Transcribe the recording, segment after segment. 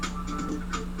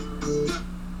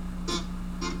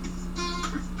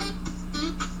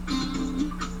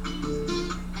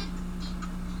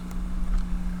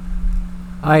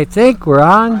I think we're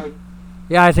on.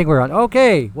 Yeah, I think we're on.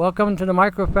 Okay, welcome to the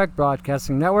Micro Effect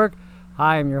Broadcasting Network.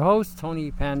 Hi, I'm your host,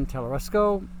 Tony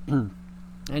Pantelleresco, and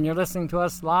you're listening to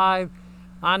us live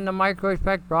on the Micro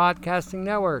Effect Broadcasting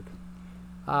Network.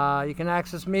 You can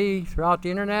access me throughout the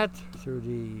internet, through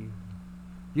the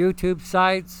YouTube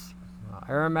sites,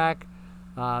 Aramac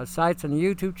sites on the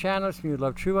YouTube channel, Smooth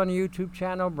Love True on the YouTube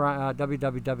channel,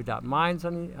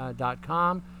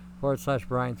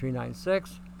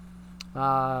 www.minds.com/Brian396.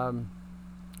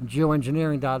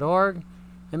 geoengineering.org,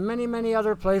 and many, many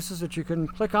other places that you can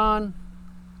click on,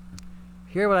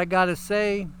 hear what I got to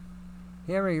say,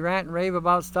 hear me rant and rave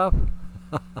about stuff,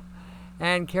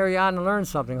 and carry on and learn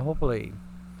something, hopefully.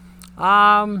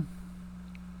 I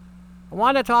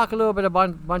want to talk a little bit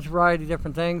about a bunch of variety of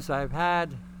different things. I've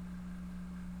had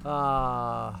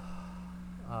all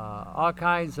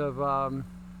kinds of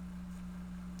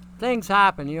things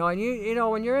happen, and you know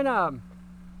when you're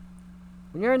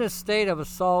in a state of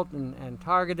assault and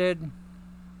targeted,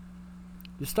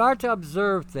 you start to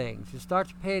observe things. You start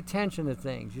to pay attention to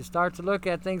things. You start to look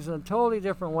at things in a totally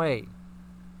different way.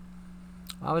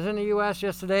 I was in the U.S.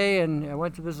 yesterday, and I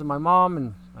went to visit my mom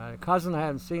and a cousin I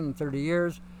hadn't seen in 30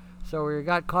 years. So we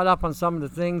got caught up on some of the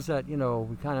things that, we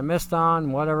kind of missed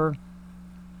on, whatever.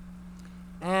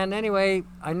 And anyway,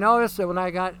 I noticed that when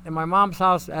I got in my mom's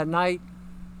house at night,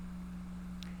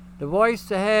 the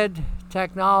voice-to-head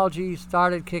technology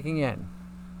started kicking in.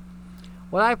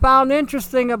 What I found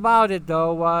interesting about it,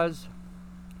 though, was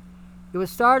it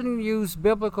was starting to use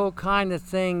biblical kind of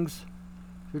things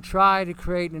to try to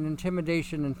create an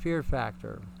intimidation and fear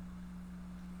factor.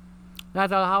 And I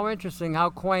thought, how interesting, how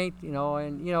quaint,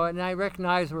 and I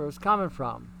recognized where it was coming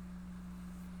from.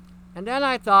 And then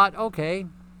I thought, okay,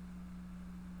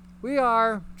 we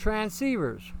are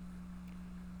transceivers.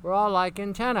 We're all like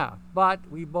antenna, but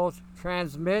we both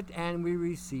transmit and we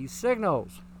receive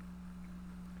signals.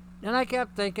 And I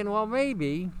kept thinking, well,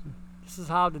 maybe this is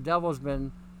how the devil's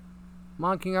been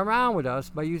monkeying around with us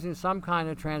by using some kind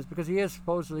of because he is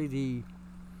supposedly the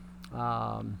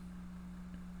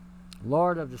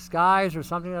Lord of the skies or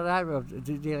something like that,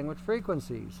 of dealing with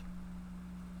frequencies.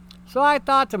 So I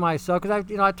thought to myself, because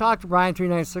I talked to Brian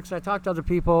 396, I talked to other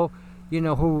people,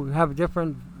 who have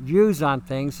different views on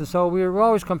things, and so we were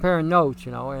always comparing notes,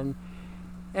 and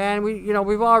we,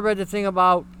 we've all read the thing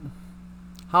about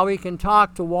how we can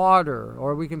talk to water,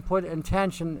 or we can put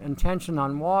intention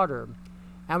on water,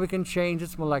 and we can change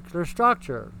its molecular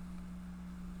structure.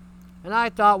 And I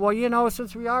thought, well,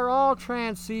 since we are all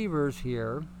transceivers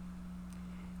here,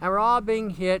 and we're all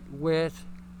being hit with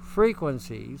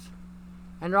frequencies,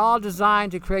 and they're all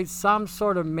designed to create some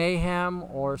sort of mayhem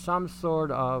or some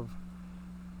sort of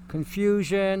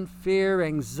confusion, fear,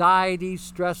 anxiety,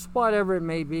 stress, whatever it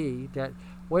may be, that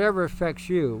whatever affects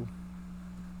you,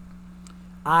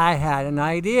 I had an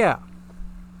idea.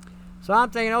 So I'm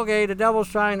thinking, okay, the devil's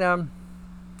trying to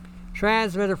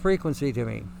transmit a frequency to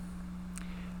me.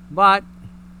 But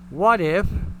what if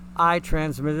I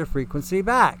transmit a frequency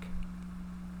back?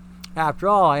 After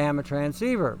all, I am a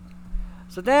transceiver.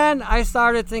 So then I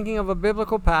started thinking of a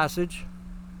biblical passage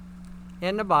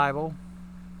in the Bible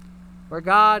where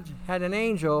God had an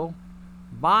angel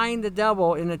bind the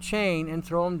devil in a chain and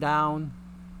throw him down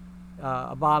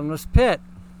a bottomless pit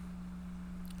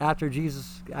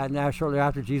shortly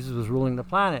after Jesus was ruling the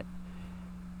planet.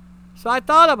 So I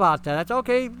thought about that. I thought,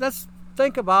 okay, let's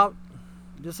think about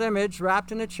this image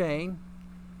wrapped in a chain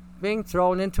being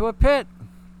thrown into a pit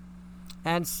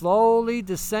and slowly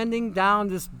descending down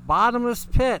this bottomless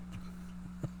pit.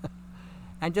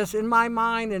 And just in my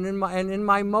mind and in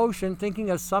my motion, thinking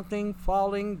of something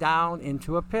falling down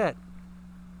into a pit.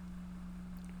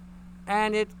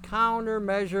 And it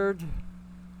countermeasured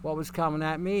what was coming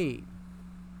at me.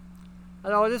 I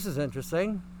thought, this is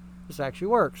interesting. This actually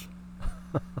works.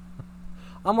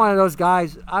 I'm one of those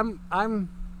guys. I'm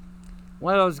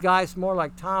one of those guys more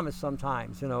like Thomas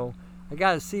sometimes. I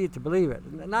got to see it to believe it.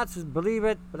 Not to believe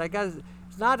it, but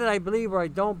it's not that I believe or I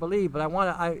don't believe, but I'm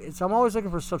always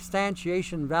looking for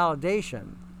substantiation,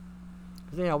 validation.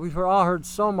 Because, we've all heard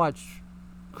so much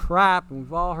crap, and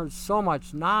we've all heard so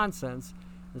much nonsense,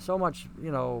 and so much,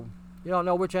 you don't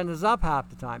know which end is up half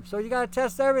the time. So you got to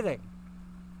test everything.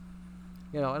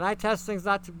 And I test things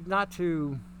not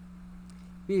to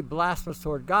be blasphemous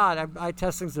toward God. I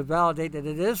test things to validate that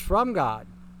it is from God.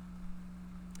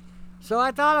 So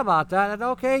I thought about that, and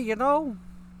okay,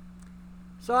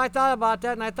 So I thought about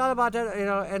that,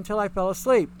 until I fell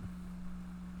asleep.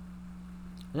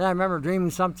 And then I remember dreaming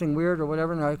something weird or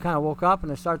whatever, and I kind of woke up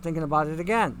and I started thinking about it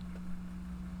again.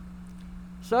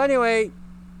 So anyway,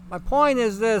 my point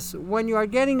is this: when you are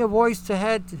getting a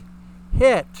voice-to-head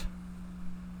hit,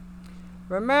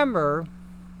 remember,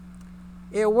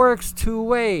 it works two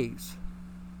ways.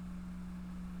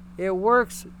 It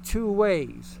works two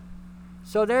ways.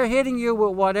 So they're hitting you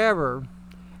with whatever,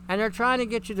 and they're trying to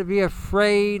get you to be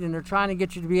afraid, and they're trying to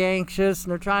get you to be anxious,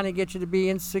 and they're trying to get you to be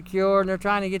insecure, and they're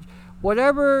trying to get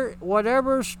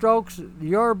whatever strokes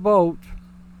your boat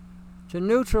to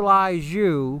neutralize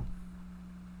you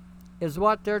is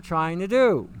what they're trying to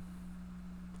do.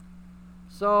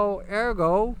 So,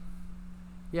 ergo,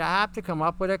 you have to come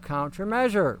up with a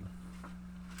countermeasure.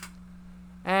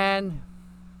 And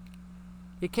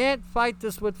you can't fight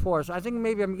this with force. I think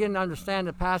maybe I'm beginning to understand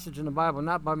the passage in the Bible,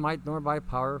 not by might nor by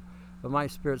power, but my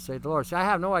spirit, saith the Lord. See, I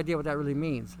have no idea what that really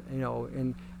means,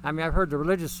 and I mean, I've heard the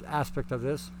religious aspect of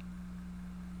this,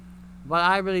 but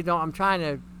I really don't. I'm trying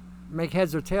to make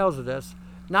heads or tails of this.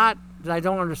 Not that I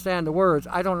don't understand the words.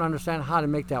 I don't understand how to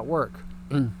make that work.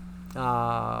 Telling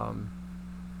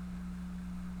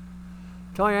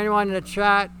anyone in the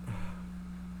chat,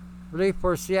 relief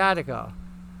for sciatica.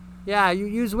 Yeah, you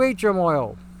use wheat germ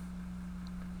oil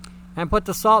and put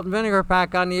the salt and vinegar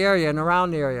pack on the area and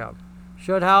around the area.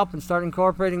 Should help, and start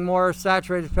incorporating more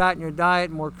saturated fat in your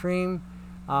diet, more cream,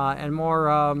 and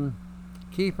more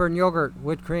kefir and yogurt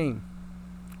with cream.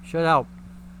 Should help.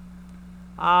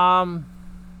 And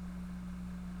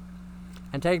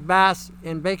take baths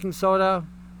in baking soda,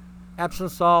 Epsom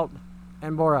salt,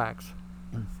 and borax.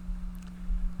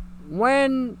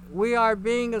 When we are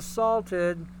being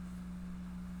assaulted,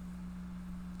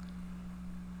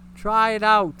 try it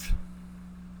out.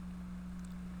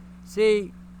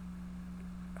 See,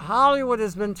 Hollywood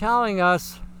has been telling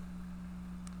us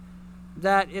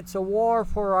that it's a war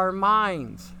for our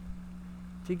minds,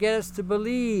 to get us to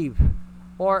believe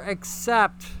or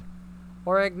accept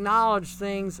or acknowledge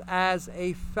things as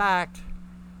a fact,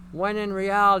 when in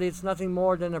reality it's nothing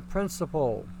more than a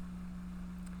principle.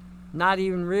 Not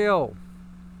even real.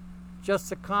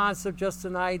 Just a concept, just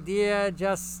an idea,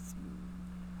 just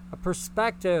a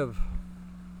perspective.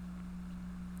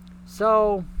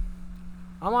 So,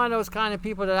 I'm one of those kind of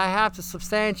people that I have to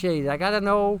substantiate it. I got to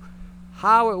know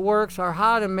how it works or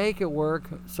how to make it work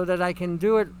so that I can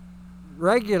do it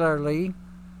regularly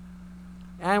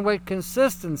and with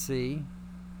consistency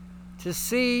to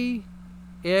see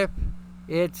if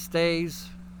it stays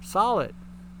solid.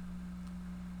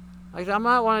 Like, I'm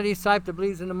not one of these type that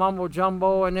believes in the mumbo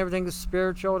jumbo and everything is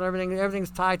spiritual and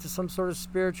everything's tied to some sort of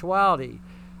spirituality.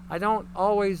 I don't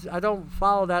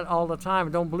follow that all the time.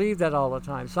 I don't believe that all the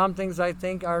time. Some things I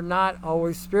think are not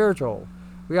always spiritual.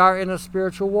 We are in a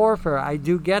spiritual warfare. I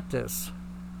do get this.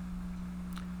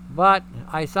 But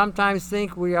I sometimes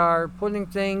think we are putting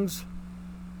things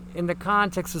in the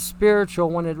context of spiritual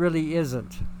when it really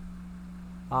isn't.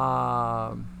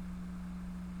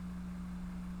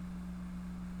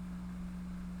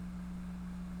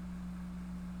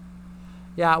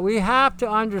 Yeah, we have to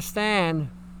understand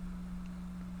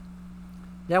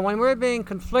that when we're being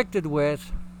conflicted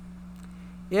with,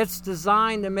 it's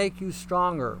designed to make you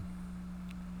stronger.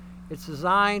 It's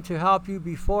designed to help you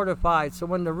be fortified. So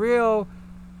when the real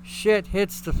shit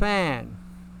hits the fan,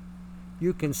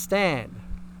 you can stand.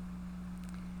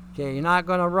 Okay, you're not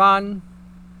going to run.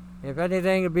 If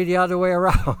anything, it'll be the other way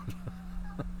around.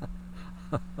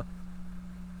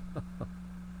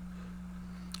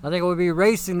 I think we'll be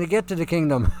racing to get to the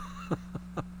kingdom.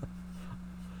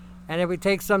 And if we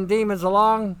take some demons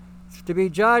along to be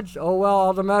judged, oh well,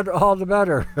 all the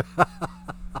better.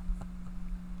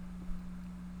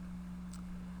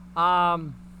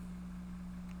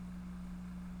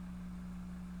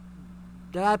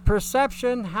 That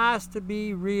perception has to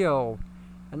be real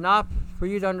enough for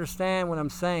you to understand what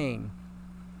I'm saying.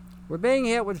 We're being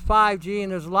hit with 5G,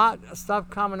 and there's a lot of stuff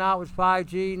coming out with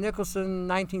 5G. Nicholson,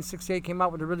 1968, came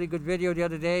out with a really good video the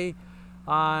other day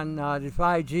on the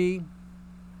 5G,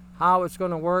 how it's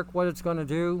going to work, what it's going to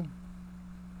do.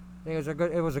 I think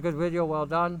it was a good video, well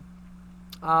done.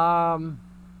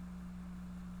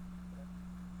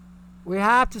 We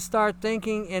have to start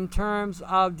thinking in terms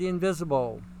of the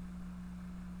invisible.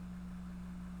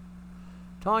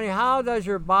 Tony, how does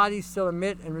your body still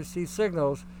emit and receive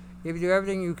signals if you do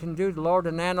everything you can do to lower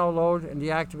the nano load and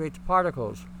deactivate the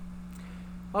particles?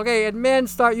 Okay, admin,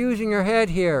 start using your head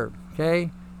here, okay?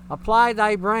 Apply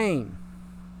thy brain.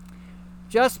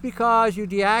 Just because you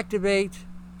deactivate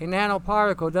a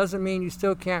nanoparticle doesn't mean you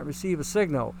still can't receive a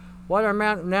signal. What are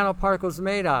nanoparticles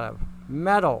made out of?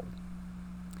 Metal.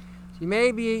 So you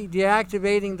may be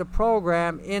deactivating the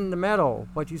program in the metal,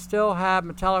 but you still have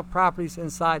metallic properties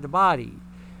inside the body.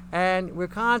 And we're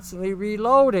constantly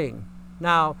reloading.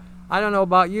 Now, I don't know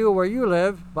about you where you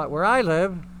live, but where I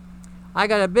live, I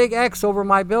got a big X over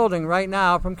my building right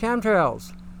now from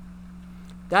chemtrails.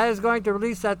 that is going to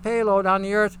release that payload on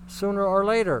the Earth sooner or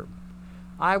later.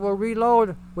 I will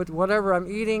reload with whatever I'm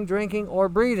eating, drinking, or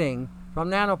breathing from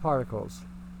nanoparticles.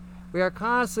 We are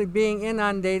constantly being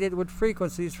inundated with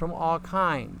frequencies from all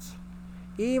kinds.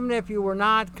 Even if you were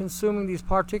not consuming these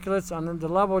particulates on the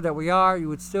level that we are, you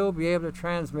would still be able to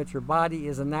transmit. Your body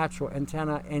is a natural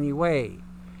antenna anyway.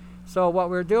 So what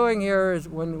we're doing here is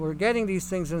when we're getting these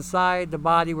things inside the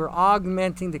body, we're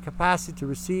augmenting the capacity to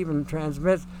receive and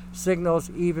transmit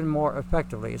signals even more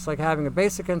effectively. It's like having a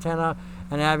basic antenna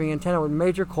and having an antenna with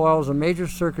major coils and major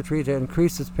circuitry to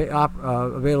increase its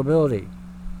availability.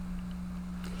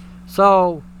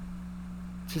 So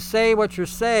to say what you're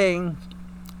saying,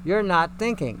 you're not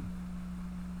thinking.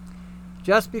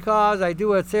 Just because I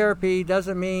do a therapy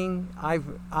doesn't mean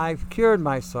I've cured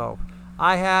myself.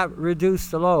 I have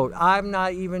reduced the load. I'm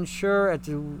not even sure at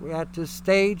this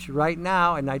stage right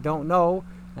now, and I don't know,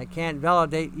 I can't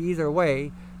validate either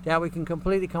way, that we can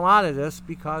completely come out of this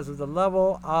because of the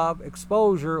level of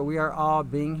exposure we are all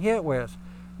being hit with.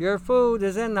 Your food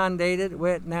is inundated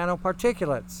with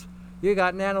nanoparticulates. You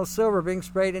got nanosilver being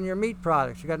sprayed in your meat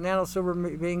products. You got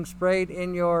nanosilver being sprayed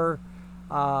in your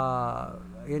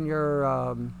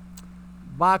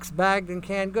box bagged and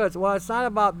canned goods. Well, it's not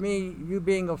about you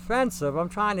being offensive. I'm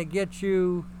trying to get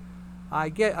you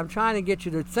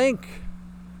to think.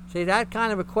 See, that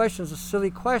kind of a question is a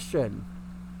silly question.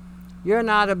 You're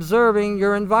not observing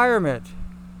your environment.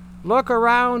 Look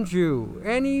around you,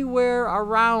 anywhere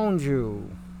around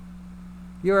you.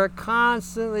 You're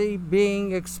constantly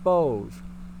being exposed.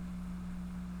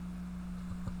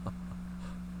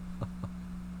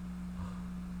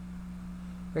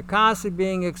 You're constantly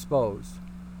being exposed.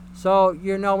 So,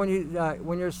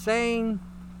 when you're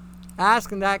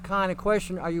asking that kind of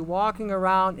question, are you walking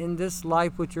around in this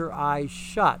life with your eyes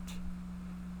shut?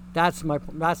 That's where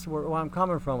I'm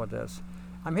coming from with this.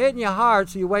 I'm hitting you hard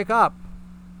so you wake up.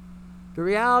 The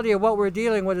reality of what we're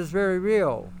dealing with is very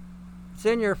real. It's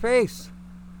in your face.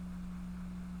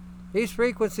 These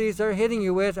frequencies they're hitting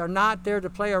you with are not there to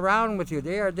play around with you.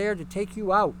 They are there to take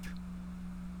you out.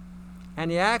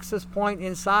 And the access point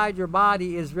inside your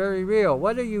body is very real.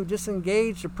 Whether you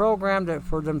disengage the program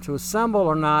for them to assemble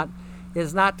or not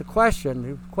is not the question.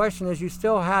 The question is you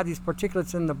still have these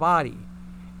particulates in the body,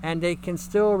 and they can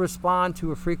still respond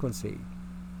to a frequency.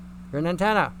 You're an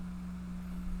antenna.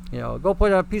 Go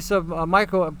put a piece of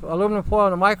aluminum foil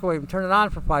in a microwave and turn it on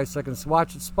for 5 seconds to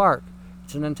watch it spark.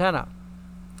 It's an antenna.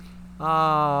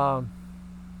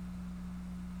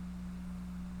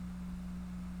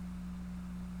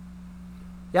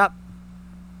 Yep.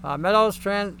 Metals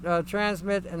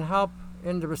transmit and help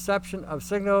in the reception of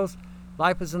signals.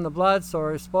 Life is in the blood, so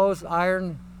our exposed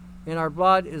iron in our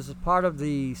blood is part of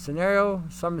the scenario.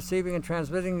 Some receiving and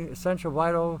transmitting essential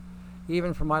vital,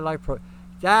 even for my life.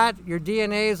 Your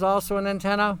DNA is also an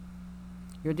antenna.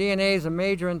 Your DNA is a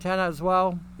major antenna as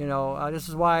well. This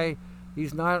is why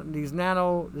this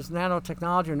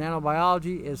nanotechnology or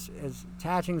nanobiology is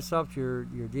attaching itself to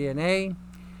your DNA.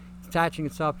 It's attaching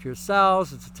itself to your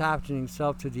cells. It's attaching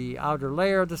itself to the outer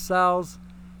layer of the cells.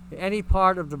 Any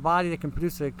part of the body that can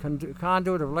produce a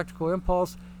conduit of electrical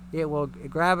impulse, it will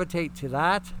gravitate to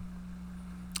that.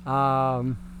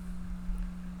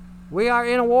 We are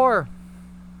in a war.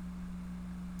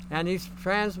 And these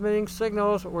transmitting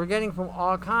signals we're getting from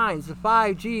all kinds. The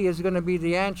 5G is going to be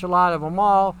the enchilada of them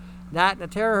all. That and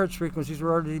the terahertz frequencies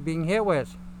we're already being hit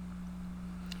with.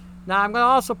 Now, I'm going to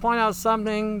also point out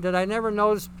something that I never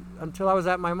noticed until I was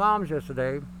at my mom's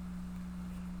yesterday.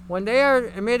 When they are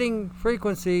emitting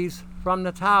frequencies from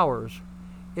the towers,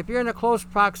 if you're in a close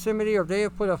proximity or if they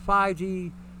have put a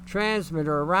 5G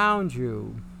transmitter around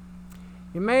you,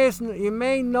 you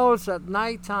may notice at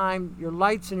nighttime your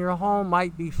lights in your home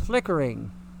might be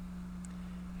flickering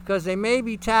because they may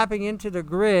be tapping into the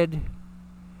grid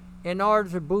in order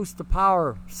to boost the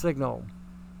power signal.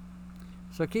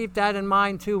 So keep that in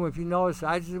mind too. If you notice,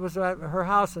 I just was at her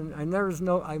house and I've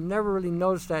never really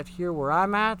noticed that here where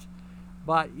I'm at.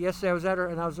 But yesterday I was at her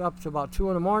and I was up to about 2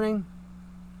 in the morning,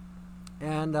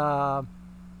 and the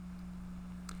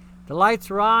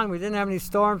lights were on. We didn't have any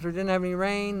storms. We didn't have any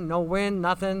rain, no wind,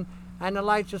 nothing, and the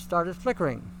lights just started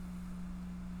flickering.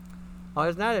 Oh,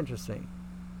 isn't that interesting?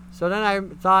 So then I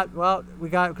thought, well,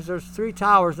 because there's 3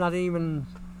 towers, not even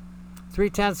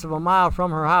 3/10 of a mile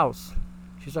from her house.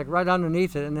 She's like right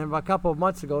underneath it. And then a couple of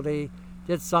months ago, they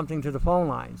did something to the phone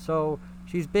line. So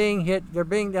she's being hit.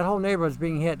 That whole neighborhood's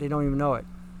being hit. They don't even know it.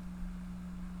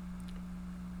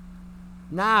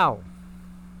 Now,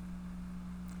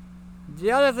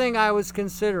 the other thing I was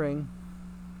considering,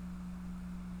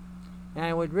 and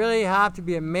it would really have to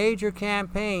be a major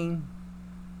campaign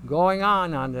going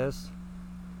on this,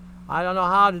 I don't know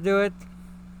how to do it,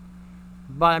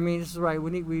 but I mean, this is right.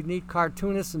 We need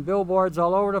cartoonists and billboards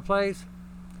all over the place.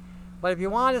 But if you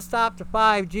want to stop the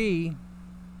 5G,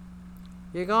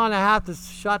 you're going to have to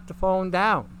shut the phone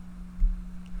down.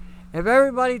 If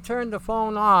everybody turned the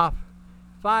phone off,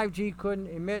 5G couldn't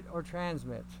emit or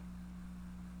transmit.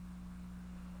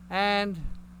 And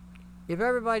if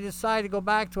everybody decided to go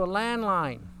back to a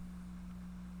landline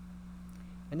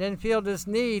and then feel this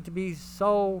need to be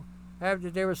so,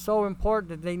 that they were so important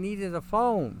that they needed a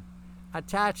phone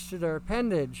attached to their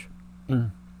appendage,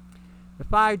 the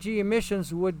 5G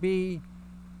emissions would be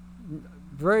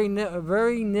very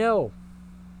nil,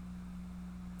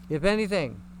 if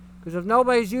anything. Because if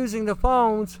nobody's using the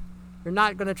phones, you're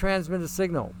not going to transmit a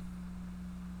signal.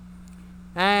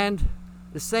 And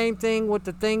the same thing with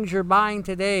the things you're buying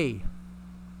today.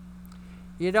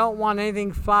 You don't want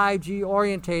anything 5G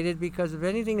orientated, because if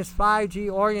anything is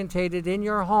 5G orientated in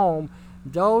your home,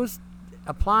 those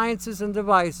appliances and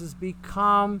devices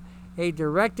become a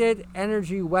directed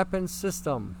energy weapon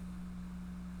system,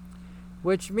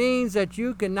 which means that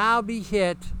you can now be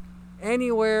hit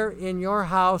anywhere in your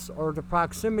house or the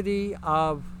proximity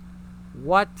of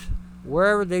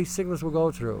wherever these signals will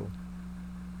go through.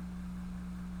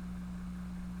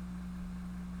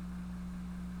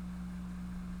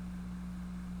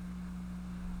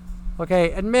 Okay,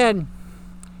 admin,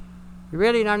 you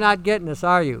really are not getting this,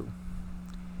 are you?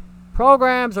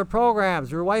 Programs are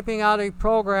programs. You're wiping out a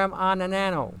program on a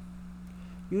nano.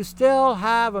 You still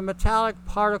have a metallic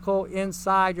particle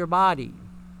inside your body.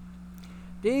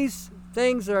 These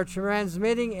things that are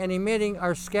transmitting and emitting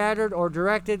are scattered or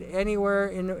directed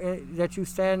anywhere that you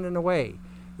stand in the way.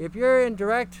 If you're in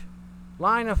direct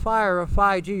line of fire of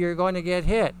 5G, you're going to get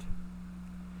hit.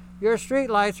 Your street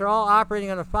lights are all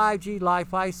operating on a 5G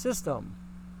Li-Fi system.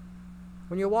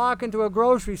 When you walk into a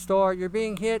grocery store, you're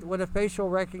being hit with a facial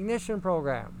recognition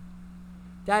program.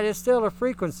 That is still a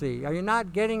frequency. Are you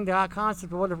not getting the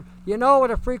concept of you know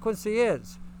what a frequency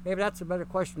is? Maybe that's a better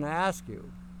question to ask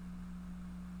you.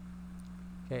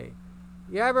 Okay.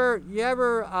 You ever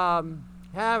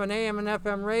have an AM and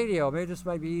FM radio? Maybe this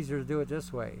might be easier to do it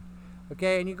this way.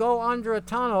 Okay, and you go under a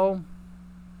tunnel.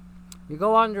 You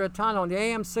go under a tunnel, and the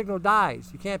AM signal dies.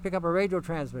 You can't pick up a radio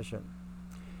transmission.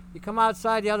 You come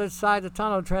outside the other side of the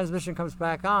tunnel, transmission comes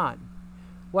back on.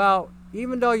 Well,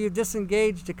 even though you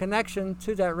disengaged the connection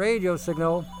to that radio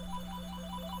signal,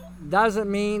 doesn't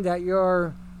mean that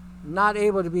you're not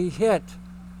able to be hit.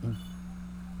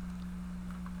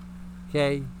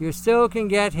 Okay, you still can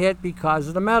get hit because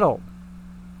of the metal.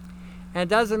 And it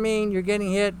doesn't mean you're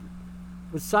getting hit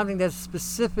with something that's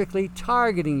specifically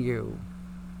targeting you.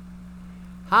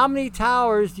 How many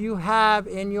towers do you have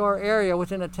in your area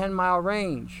within a 10-mile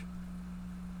range?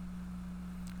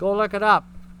 Go look it up.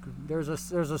 There's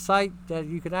a site that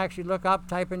you can actually look up,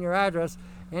 type in your address,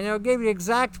 and it'll give you the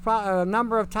exact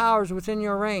number of towers within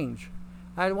your range.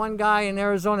 I had one guy in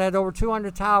Arizona that had over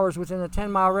 200 towers within a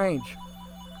 10-mile range.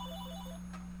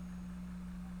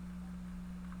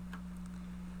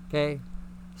 Okay,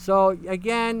 so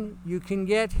again, you can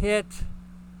get hit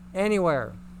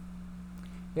anywhere.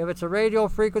 If it's a radio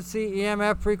frequency,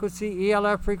 EMF frequency,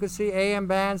 ELF frequency, AM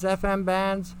bands, FM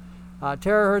bands,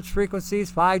 terahertz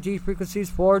frequencies, 5G frequencies,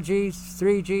 4G,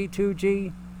 3G,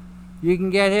 2G, you can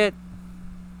get hit.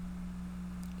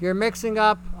 You're mixing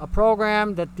up a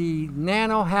program that the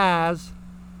nano has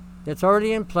that's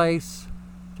already in place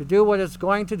to do what it's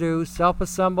going to do,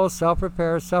 self-assemble,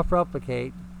 self-repair,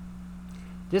 self-replicate.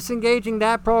 Disengaging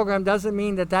that program doesn't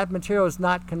mean that that material is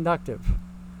not conductive,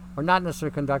 or not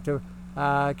necessarily conductive.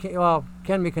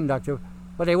 Can be conductive,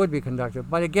 but they would be conductive.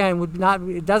 But again,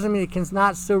 it doesn't mean it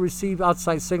cannot still receive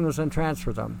outside signals and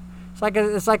transfer them.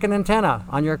 It's like an antenna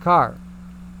on your car,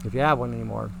 if you have one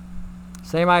anymore.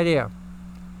 Same idea.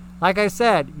 Like I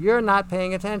said, you're not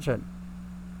paying attention.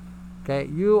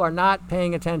 Okay, you are not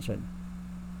paying attention.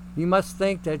 You must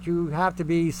think that you have to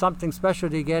be something special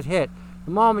to get hit.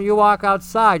 The moment you walk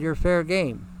outside, you're fair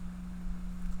game.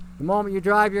 The moment you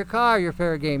drive your car, you're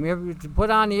fair game. You have to put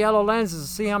on the yellow lenses to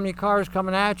see how many cars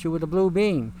coming at you with a blue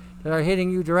beam that are hitting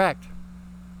you direct.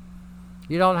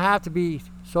 You don't have to be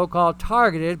so-called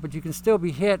targeted, but you can still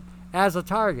be hit as a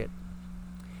target.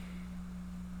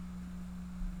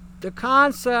 The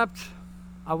concept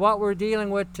of what we're dealing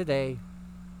with today,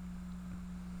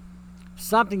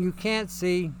 something you can't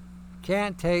see,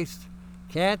 can't taste,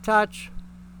 can't touch,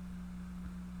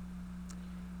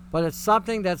 but it's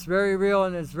something that's very real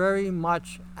and is very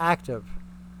much active.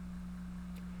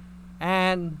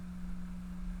 And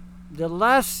the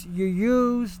less you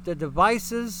use the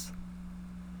devices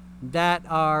that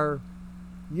are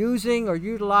using or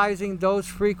utilizing those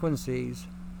frequencies,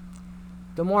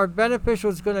 the more beneficial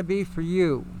it's going to be for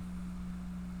you.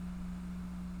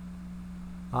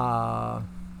 There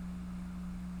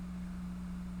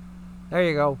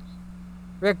you go.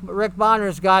 Rick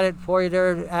Bonner's got it for you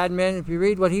there, admin. If you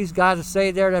read what he's got to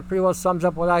say there, that pretty well sums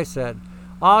up what I said.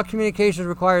 All communications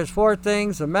requires 4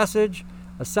 things: a message,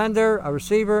 a sender, a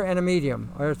receiver, and a medium,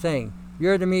 or a thing.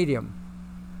 You're the medium.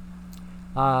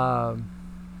 You're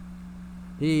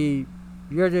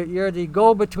the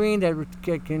go-between that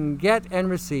can get and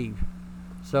receive.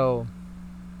 So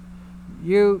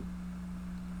you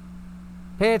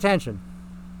pay attention.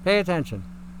 Pay attention,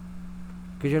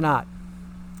 because you're not.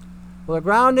 Well, the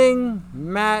grounding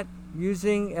mat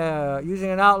using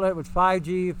an outlet with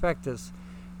 5G effectus.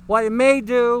 What it may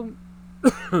do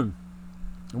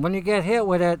when you get hit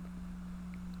with it,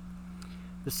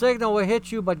 the signal will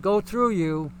hit you but go through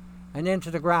you and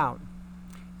into the ground.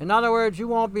 In other words, you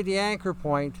won't be the anchor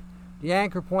point. The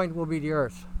anchor point will be the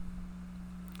earth.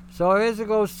 So as it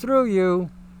goes through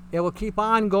you, it will keep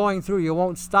on going through you. It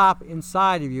won't stop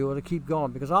inside of you. It'll keep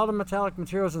going because all the metallic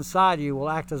materials inside of you will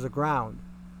act as a ground.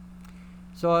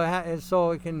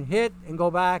 So it can hit and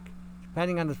go back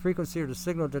depending on the frequency of the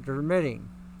signal that they're emitting.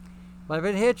 But if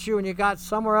it hits you and you got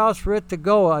somewhere else for it to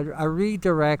go, a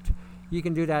redirect, you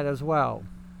can do that as well.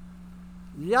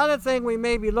 The other thing we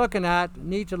may be looking at,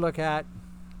 need to look at,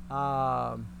 the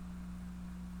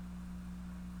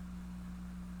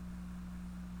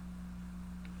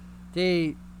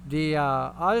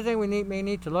other thing we may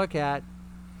need to look at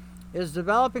is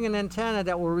developing an antenna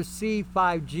that will receive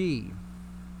 5G.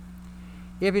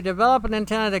 If you develop an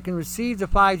antenna that can receive the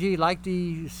 5G, like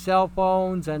the cell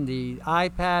phones and the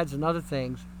iPads and other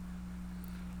things,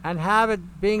 and have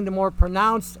it being the more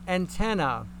pronounced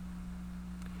antenna,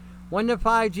 when the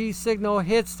 5G signal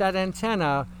hits that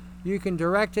antenna, you can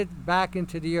direct it back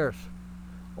into the earth.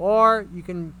 Or you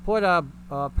can put a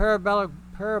parabolic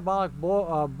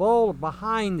bowl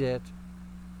behind it,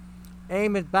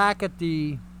 aim it back at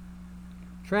the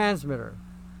transmitter,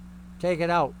 take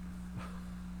it out.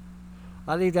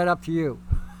 I'll leave that up to you.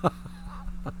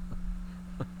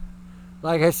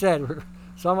 Like I said,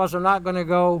 some of us are not going to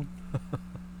go,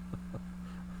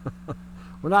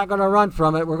 we're not going to run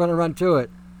from it, we're going to run to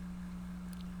it.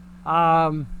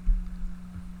 But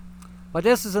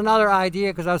this is another idea,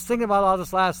 because I was thinking about all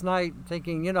this last night,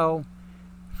 thinking,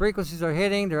 frequencies are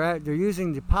hitting, they're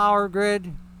using the power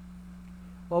grid.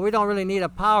 Well, we don't really need a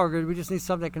power grid, we just need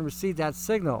something that can receive that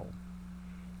signal.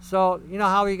 So, you know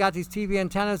how we got these TV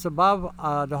antennas above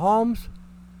the homes?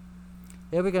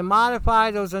 If we can modify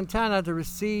those antennas to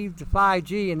receive the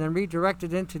 5G and then redirect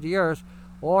it into the earth,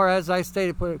 or as I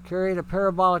stated, create a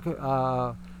parabolic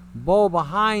bowl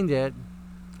behind it,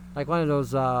 like one of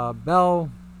those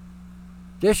Bell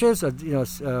dishes, a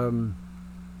dish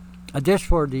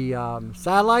for the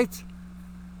satellites.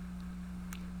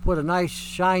 Put a nice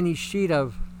shiny sheet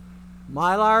of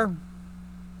mylar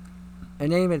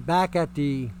and aim it back at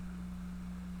the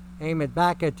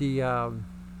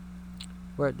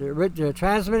where the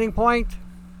transmitting point.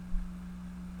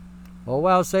 Oh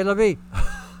well, c'est la vie.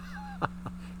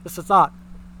 Just a thought.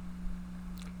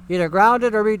 Either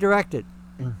grounded or redirected.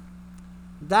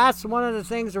 That's one of the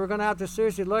things that we're going to have to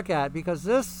seriously look at, because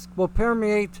this will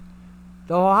permeate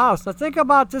the whole house. Now think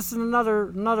about this in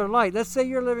another light. Let's say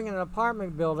you're living in an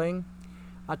apartment building,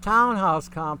 a townhouse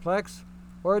complex,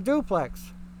 or a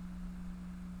duplex.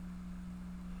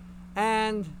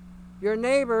 And your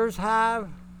neighbors have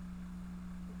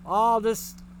all the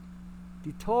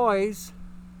toys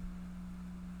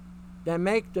that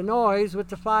make the noise with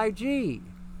the 5G.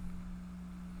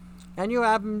 And you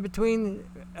happen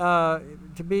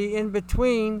to be in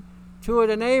between two of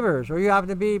the neighbors, or you happen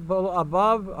to be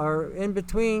above or in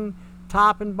between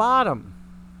top and bottom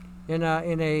in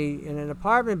an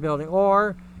apartment building, or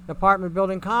an apartment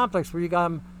building complex where you got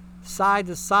them side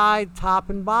to side, top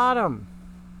and bottom.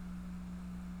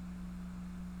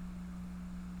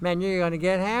 Man, you're going to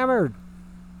get hammered.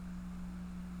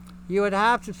 You would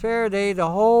have to Faraday the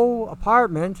whole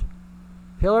apartment,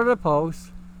 pillar to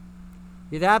post.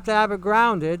 You'd have to have it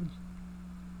grounded.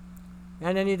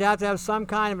 And then you'd have to have some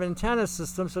kind of antenna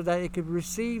system so that it could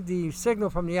receive the signal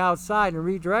from the outside and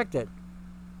redirect it.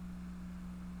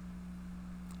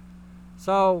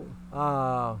 So,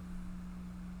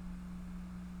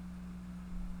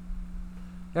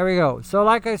 there we go. So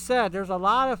like I said, there's a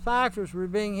lot of factors we're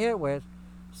being hit with.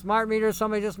 Smart meter,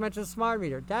 somebody just mentioned smart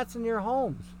meter. That's in your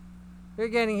homes. You're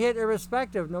getting hit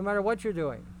irrespective, no matter what you're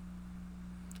doing.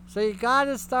 So you got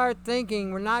to start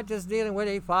thinking we're not just dealing with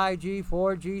a 5G,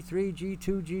 4G, 3G,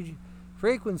 2G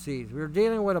frequencies. We're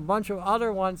dealing with a bunch of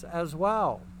other ones as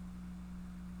well.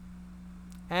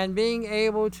 And being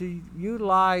able to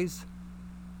utilize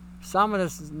some of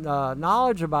this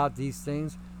knowledge about these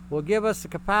things will give us the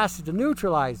capacity to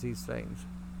neutralize these things.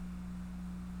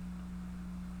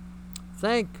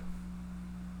 Think.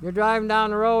 You're driving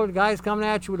down the road, the guy's coming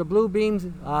at you with a blue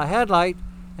beam headlight,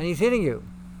 and he's hitting you.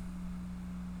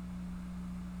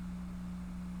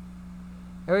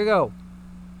 There we go.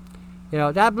 You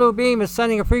know, that blue beam is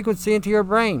sending a frequency into your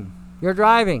brain. You're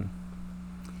driving.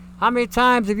 How many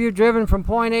times have you driven from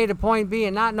point A to point B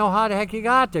and not know how the heck you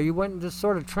got there? You went in this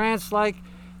sort of trance-like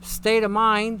state of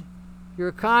mind.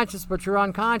 You're conscious, but you're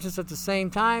unconscious at the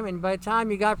same time. And by the time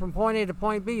you got from point A to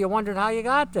point B, you wondered how you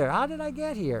got there. How did I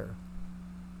get here?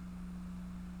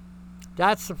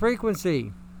 That's the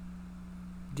frequency.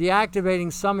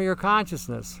 Deactivating some of your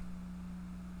consciousness.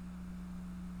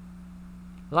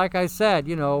 Like I said,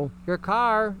 you know, your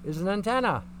car is an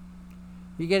antenna.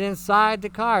 You get inside the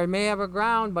car. It may have a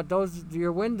ground, but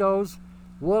your windows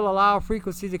will allow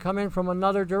frequency to come in from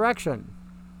another direction.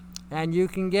 And you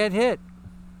can get hit.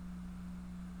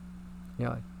 You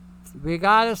know, we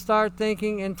got to start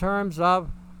thinking in terms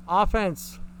of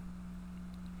offense.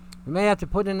 We may have to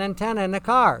put an antenna in the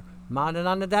car, mount it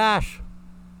on the dash,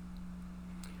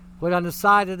 put it on the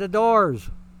side of the doors.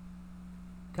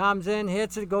 Comes in,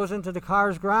 hits it, goes into the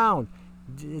car's ground.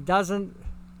 It doesn't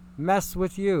mess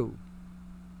with you.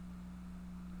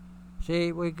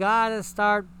 See, we gotta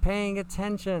start paying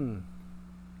attention.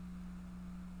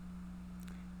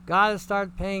 Gotta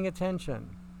start paying attention.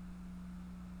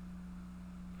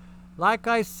 Like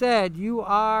I said, you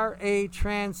are a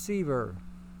transceiver.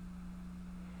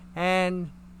 And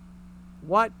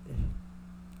what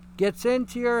gets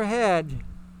into your head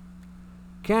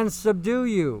can subdue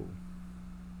you.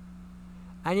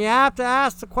 And you have to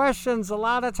ask the questions a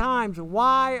lot of times.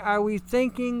 Why are we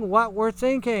thinking what we're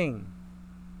thinking?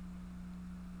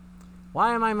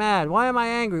 Why am I mad? Why am I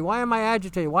angry? Why am I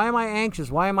agitated? Why am I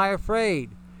anxious? Why am I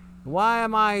afraid? Why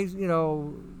am I,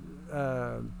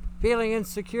 feeling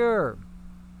insecure?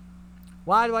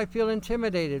 Why do I feel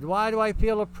intimidated? Why do I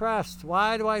feel oppressed?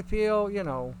 Why do I feel,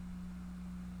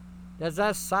 does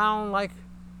that sound like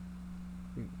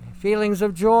feelings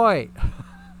of joy?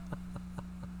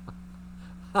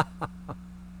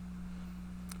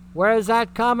 Where is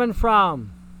that coming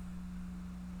from?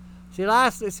 See,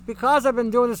 it's because I've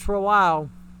been doing this for a while.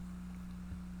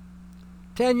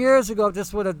 10 years ago, if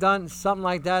this would have done something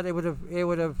like that, it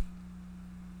would have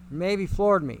maybe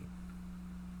floored me.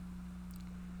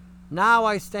 Now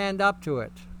I stand up to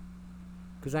it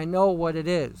because I know what it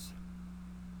is.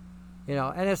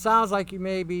 And it sounds like you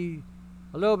may be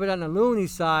a little bit on the loony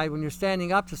side when you're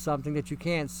standing up to something that you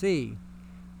can't see,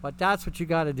 but that's what you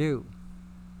got to do.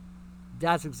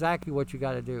 That's exactly what you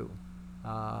got to do.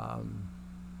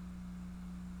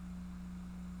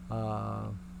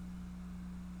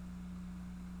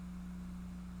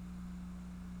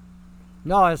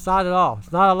 No, it's not at all.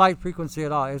 It's not a light frequency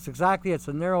at all. It's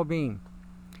a narrow beam.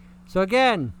 So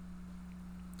again,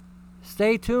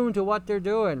 stay tuned to what they're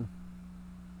doing.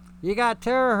 You got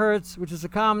terahertz, which is a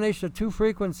combination of two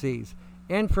frequencies,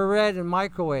 infrared and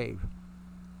microwave.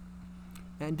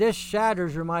 And this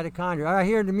shatters your mitochondria. I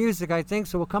hear the music, I think,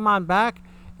 so we'll come on back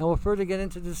and we'll further get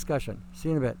into the discussion. See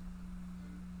you in a bit.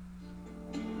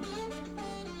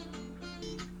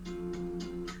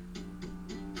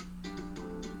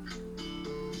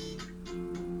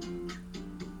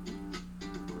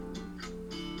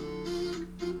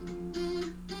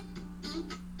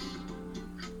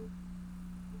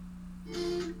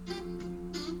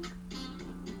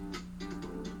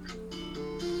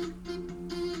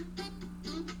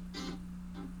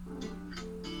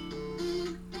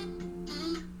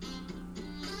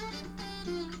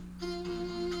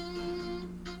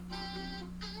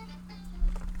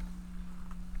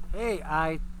 Hey,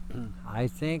 I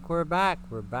think we're back.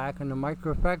 We're back on the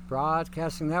Micro Effect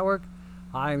Broadcasting Network.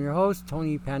 I am your host,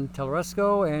 Tony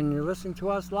Pantelleresco, and you're listening to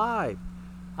us live.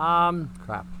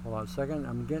 Crap. Hold on a second.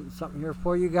 I'm getting something here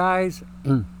for you guys.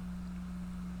 I'm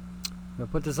going to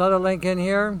put this other link in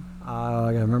here.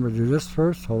 I got to remember to do this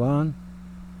first. Hold on.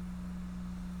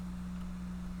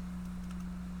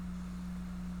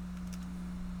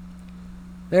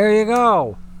 There you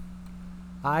go.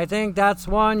 I think that's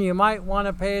one you might want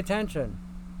to pay attention.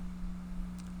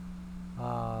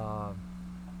 Let's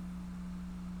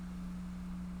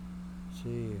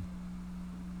see.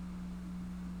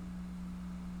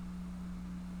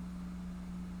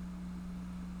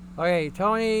 Okay,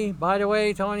 Tony, by the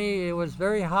way, Tony, it was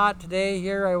very hot today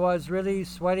here. I was really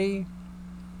sweaty.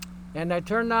 And I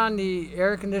turned on the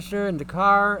air conditioner in the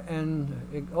car and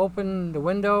it opened the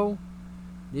window.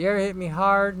 The air hit me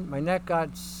hard. My neck got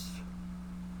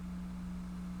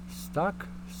Stuck.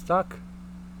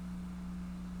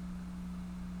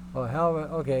 Oh, hell,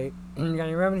 okay. You got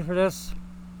any remedy for this?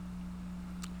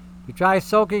 You try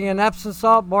soaking in Epsom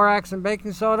salt, borax, and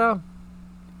baking soda.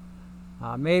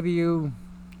 Maybe you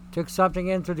took something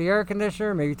in through the air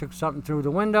conditioner. Maybe you took something through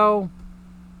the window.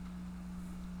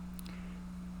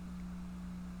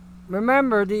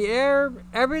 Remember, the air,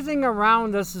 everything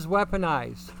around us is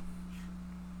weaponized.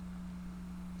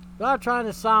 Without trying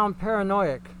to sound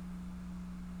paranoid,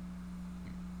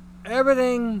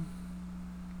 everything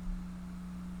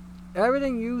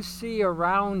you see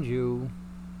around you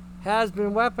has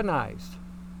been weaponized.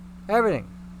 Everything.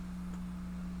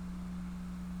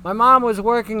 My mom was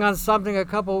working on something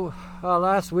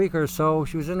last week or so.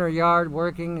 She was in her yard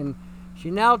working, and she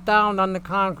knelt down on the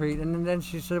concrete, and then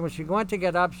she said when she went to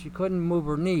get up, she couldn't move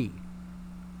her knee.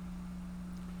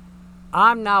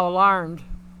 I'm now alarmed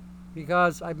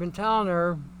because I've been telling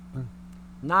her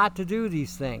not to do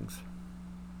these things.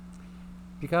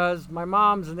 Because my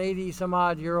mom's an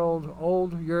 80-some-odd-year-old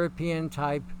old European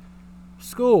type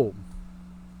school.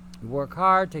 You work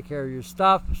hard, take care of your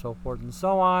stuff, so forth and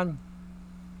so on.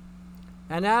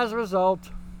 And as a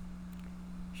result,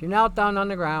 she knelt down on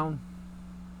the ground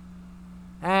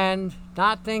and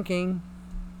not thinking,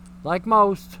 like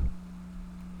most,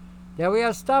 that we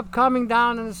have stuff coming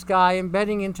down in the sky,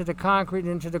 embedding into the concrete,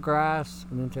 into the grass,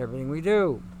 and into everything we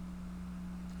do.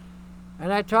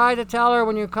 And I try to tell her,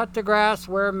 when you cut the grass,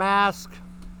 wear a mask.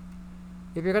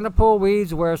 If you're going to pull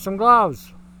weeds, wear some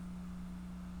gloves.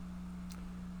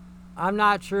 I'm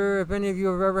not sure if any of you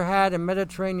have ever had a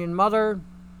Mediterranean mother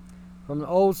from an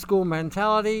old school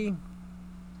mentality,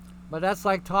 but that's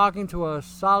like talking to a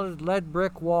solid lead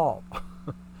brick wall.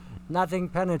 Nothing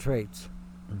penetrates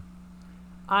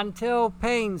until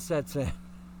pain sets in.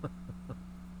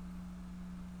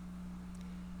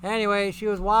 Anyway, she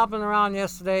was wobbling around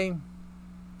yesterday,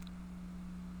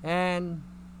 and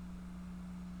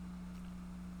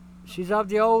she's of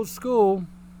the old school.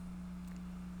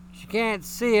 She can't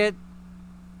see it,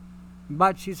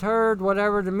 but she's heard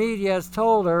whatever the media has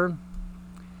told her.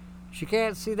 She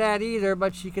can't see that either,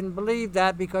 but she can believe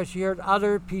that because she heard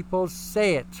other people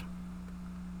say it.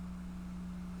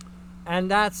 And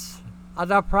that's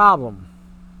the problem.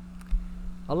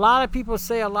 A lot of people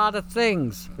say a lot of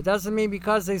things, but doesn't mean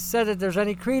because they said it there's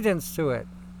any credence to it.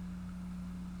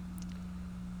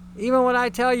 Even when I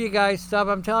tell you guys stuff,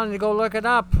 I'm telling you to go look it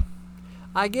up.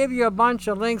 I give you a bunch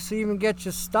of links to even get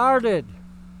you started,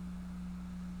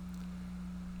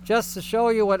 just to show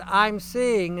you what I'm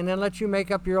seeing, and then let you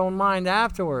make up your own mind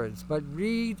afterwards. But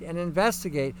read and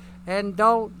investigate, and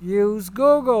don't use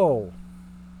Google.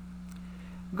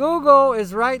 Google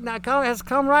is right now has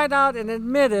come right out and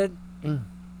admitted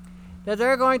that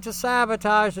they're going to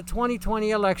sabotage the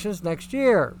 2020 elections next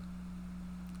year.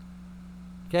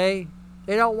 Okay?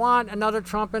 They don't want another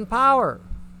Trump in power.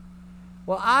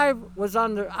 Well, I was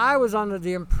under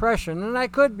the impression, and I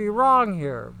could be wrong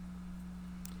here,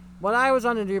 but I was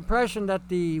under the impression that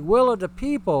the will of the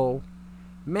people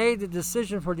made the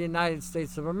decision for the United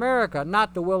States of America,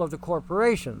 not the will of the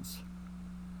corporations,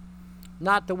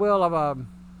 not the will of a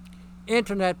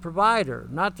internet provider,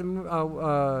 not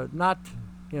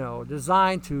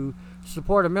designed to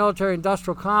support a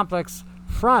military-industrial complex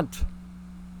front.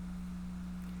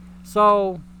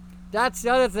 So that's the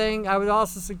other thing I would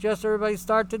also suggest everybody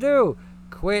start to do.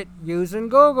 Quit using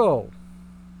Google.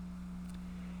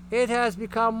 It has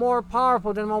become more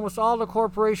powerful than almost all the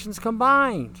corporations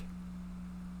combined.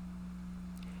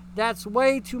 That's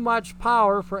way too much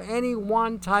power for any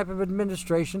one type of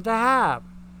administration to have.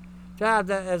 To have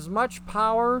that as much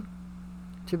power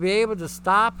to be able to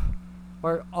stop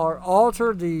or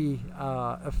alter the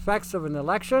effects of an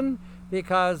election,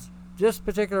 because this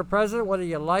particular president, whether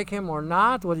you like him or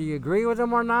not, whether you agree with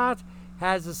him or not,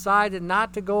 has decided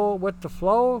not to go with the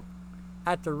flow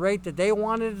at the rate that they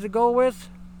wanted it to go with.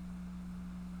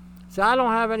 So I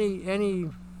don't have any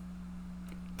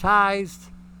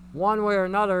ties one way or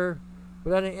another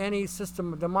with any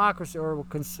system of democracy or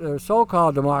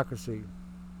so-called democracy.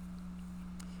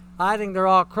 I think they're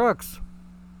all crooks.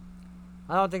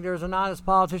 I don't think there's an honest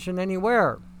politician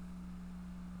anywhere.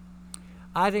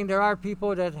 I think there are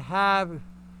people that have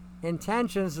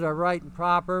intentions that are right and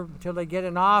proper until they get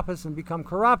in office and become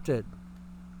corrupted.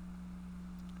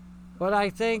 But I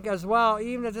think as well,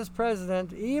 even if this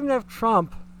president, even if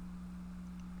Trump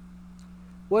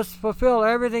was to fulfill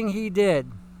everything he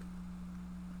did,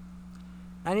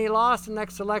 and he lost the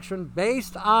next election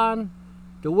based on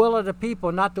the will of the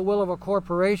people, not the will of a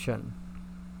corporation,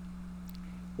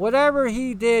 whatever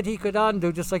he did, he could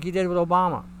undo, just like he did with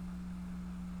Obama.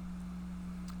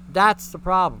 That's the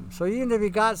problem. So even if you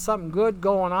got something good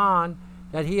going on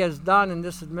that he has done in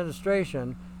this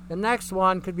administration, the next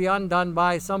one could be undone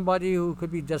by somebody who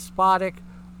could be despotic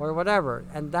or whatever,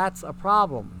 and that's a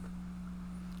problem.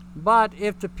 But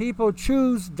if the people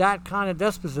choose that kind of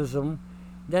despotism,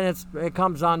 then it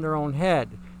comes on their own head.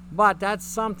 But that's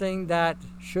something that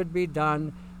should be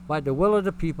done by the will of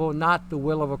the people, not the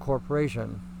will of a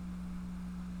corporation.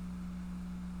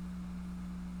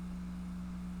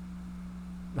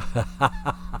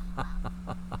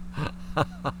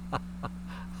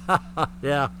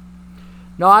 Yeah.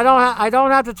 No, I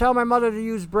don't have to tell my mother to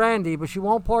use brandy, but she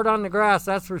won't pour it on the grass,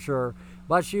 that's for sure.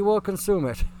 But she will consume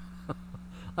it.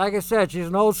 Like I said, she's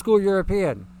an old school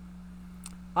European.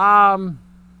 All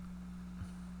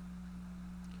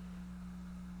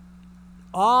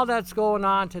that's going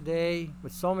on today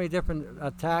with so many different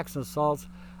attacks and assaults,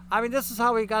 I mean, this is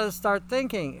how we got to start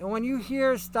thinking. And when you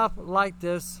hear stuff like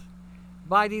this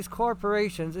by these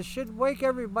corporations, it should wake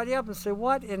everybody up and say,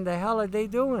 what in the hell are they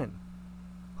doing?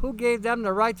 Who gave them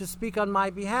the right to speak on my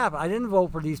behalf? I didn't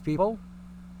vote for these people.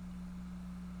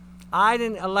 I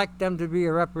didn't elect them to be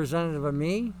a representative of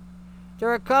me.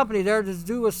 They're a company. They're to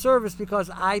do a service because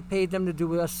I paid them to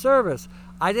do a service.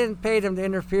 I didn't pay them to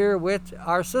interfere with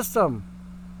our system.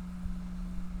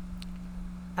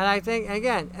 And I think,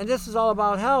 again, and this is all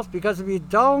about health, because if you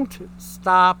don't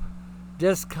stop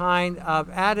this kind of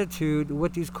attitude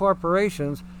with these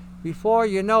corporations, before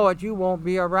you know it, you won't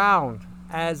be around.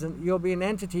 You'll be an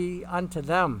entity unto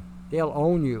them. They'll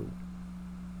own you.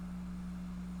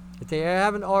 If they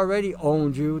haven't already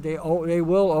owned you, they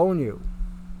will own you.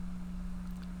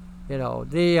 You know,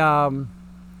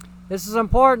 this is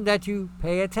important that you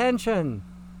pay attention.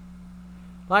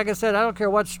 Like I said, I don't care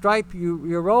what stripe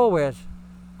you roll with.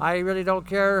 I really don't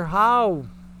care how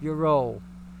you roll,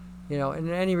 you know, in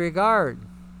any regard.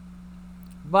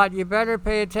 But you better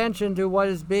pay attention to what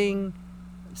is being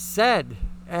said,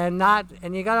 and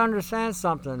you got to understand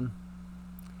something.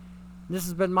 This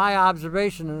has been my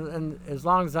observation, and as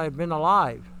long as I've been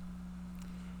alive.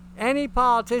 Any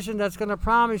politician that's going to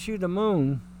promise you the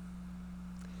moon,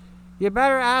 you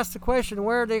better ask the question,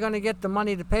 where are they going to get the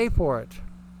money to pay for it?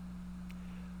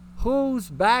 Whose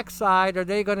backside are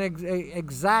they going to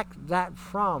exact that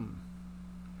from?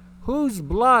 Whose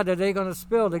blood are they going to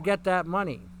spill to get that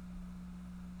money?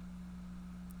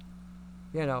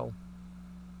 You know,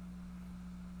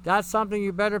 that's something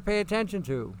you better pay attention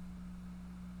to.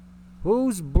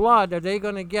 Whose blood are they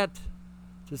going to get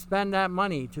to spend that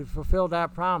money to fulfill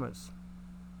that promise?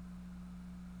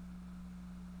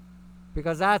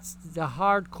 Because that's the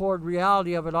hardcore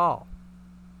reality of it all.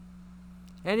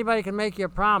 Anybody can make you a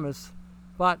promise,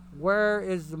 but where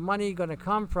is the money going to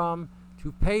come from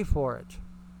to pay for it?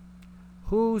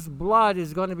 Whose blood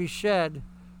is going to be shed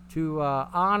to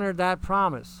honor that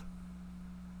promise?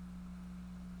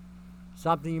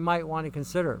 Something you might want to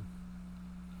consider.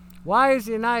 Why is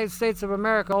the United States of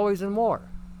America always in war?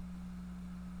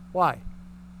 Why?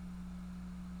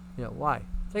 You know, why?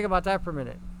 Think about that for a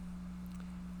minute.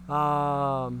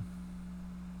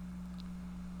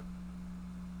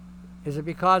 Is it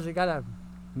because they got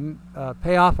to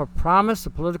pay off a promise, a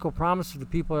political promise to the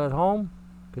people at home?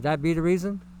 Could that be the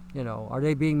reason? You know, are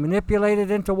they being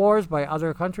manipulated into wars by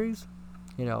other countries?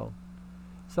 You know,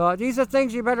 so these are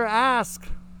things you better ask.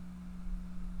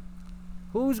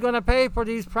 Who's going to pay for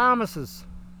these promises?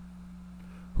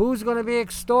 Who's going to be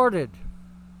extorted?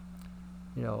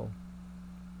 You know,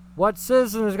 what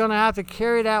citizen is going to have to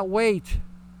carry that weight?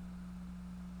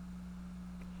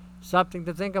 Something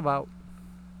to think about.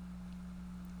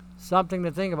 Something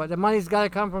to think about. The money's got to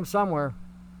come from somewhere.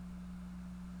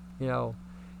 You know,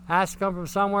 has to come from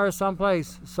somewhere,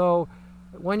 someplace. So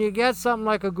when you get something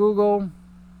like a Google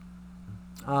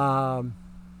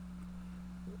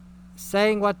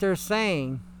saying what they're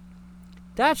saying,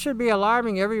 that should be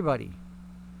alarming everybody.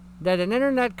 That an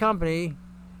internet company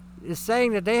is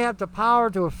saying that they have the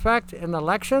power to affect an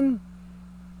election.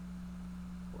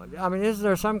 I mean, is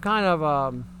there some kind of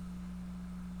a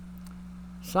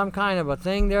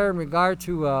thing there in regard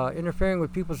to interfering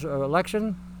with people's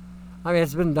election? I mean,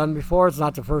 it's been done before. It's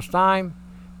not the first time.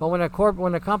 But when a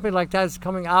company like that is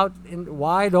coming out in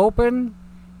wide open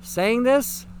saying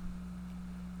this,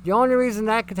 the only reason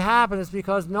that could happen is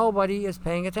because nobody is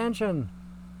paying attention.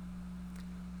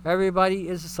 Everybody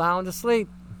is sound asleep.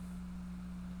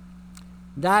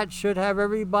 That should have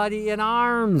everybody in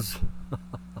arms.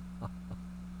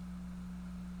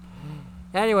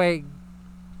 Anyway,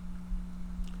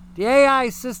 the AI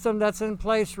system that's in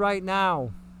place right now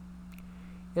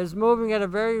is moving at a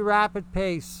very rapid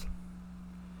pace,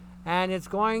 and it's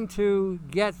going to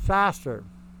get faster.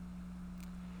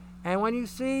 And when you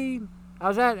see, I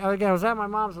was at my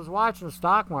mom's, I was watching the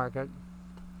stock market,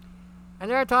 and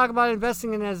they're talking about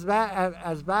investing in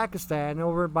Uzbekistan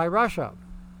over by Russia.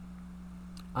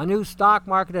 A new stock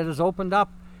market that has opened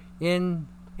up in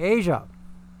Asia.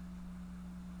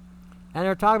 And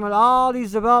they're talking about all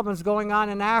these developments going on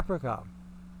in Africa.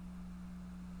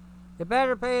 You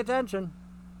better pay attention.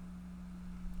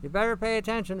 You better pay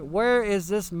attention. Where is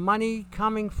this money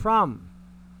coming from?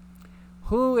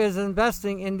 Who is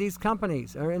investing in these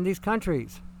companies or in these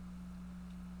countries?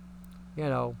 You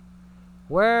know,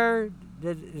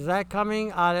 is that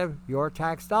coming out of your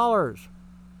tax dollars?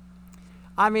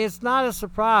 I mean, it's not a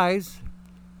surprise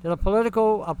that a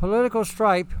political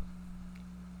stripe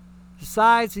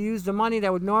decides to use the money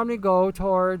that would normally go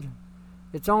toward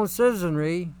its own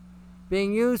citizenry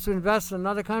being used to invest in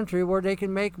another country where they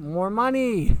can make more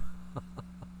money.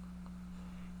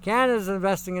 Canada's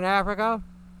investing in Africa.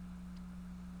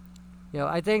 You know,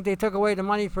 I think they took away the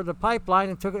money for the pipeline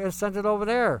and sent it over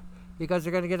there because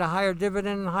they're going to get a higher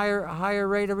dividend and higher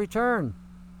rate of return.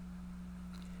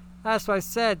 That's why I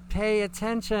said, pay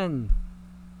attention.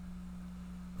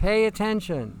 Pay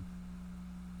attention.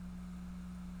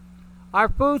 Our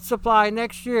food supply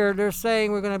next year, they're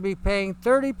saying we're going to be paying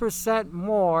 30%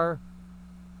 more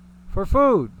for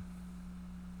food.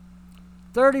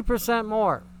 30%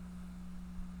 more.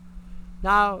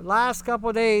 Now, last couple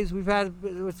of days,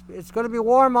 it's going to be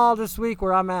warm all this week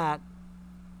where I'm at.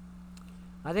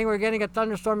 I think we're getting a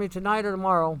thunderstorm tonight or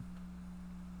tomorrow.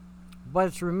 But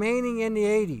it's remaining in the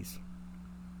 80s.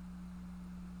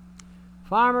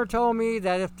 Farmer told me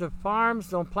that if the farms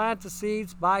don't plant the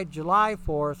seeds by July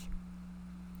 4th,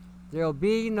 there'll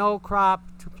be no crop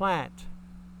to plant.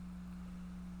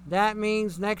 That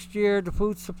means next year the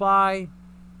food supply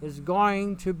is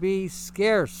going to be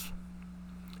scarce.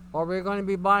 Or we're going to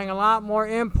be buying a lot more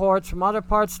imports from other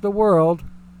parts of the world.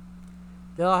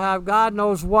 They'll have God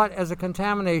knows what as a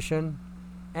contamination,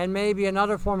 and maybe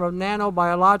another form of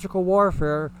nanobiological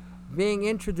warfare being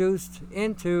introduced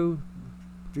into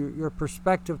your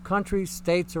prospective countries,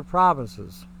 states, or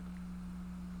provinces.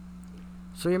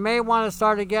 So you may want to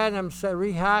start again. I'm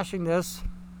rehashing this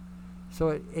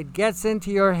so it gets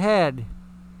into your head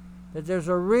that there's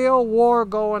a real war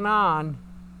going on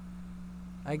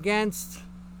against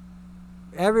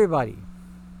everybody.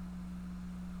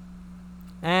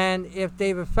 And if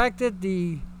they've affected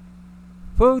the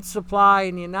food supply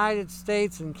in the United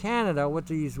States and Canada with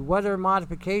these weather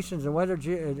modifications and weather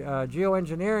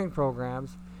geoengineering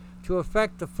programs to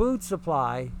affect the food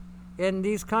supply in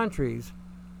these countries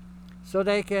so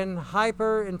they can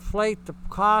hyperinflate the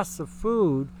costs of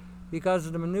food because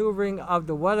of the maneuvering of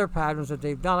the weather patterns that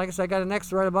they've done. Like I said, I got an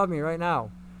X right above me right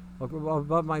now,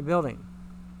 above my building.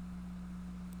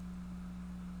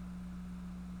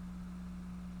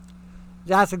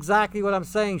 That's exactly what I'm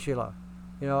saying, Sheila.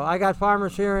 You know, I got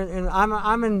farmers here, and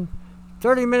I'm in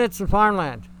 30 minutes in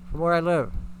farmland from where I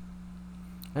live.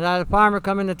 And I had a farmer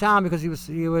come into town because he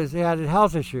had a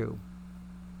health issue.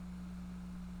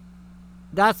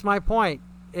 That's my point.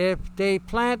 If they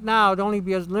plant now, it'd only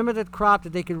be a limited crop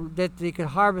that they could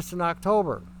harvest in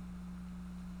October.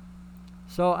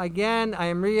 So again, I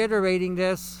am reiterating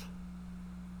this,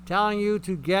 telling you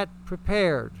to get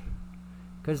prepared.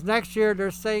 Because next year they're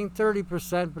saying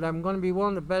 30%, but I'm going to be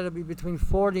willing to bet it'll be between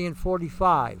 40 and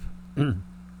 45.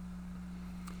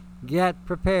 Get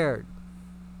prepared.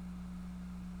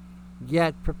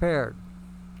 Get prepared.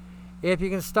 If you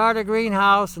can start a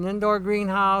greenhouse, an indoor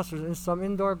greenhouse, or some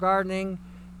indoor gardening,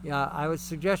 I would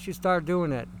suggest you start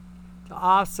doing it to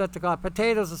offset the cost.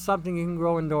 Potatoes is something you can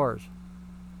grow indoors.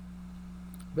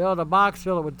 Build a box,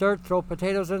 fill it with dirt, throw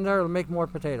potatoes in there, it'll make more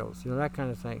potatoes. You know, that kind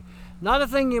of thing. Another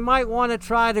thing you might want to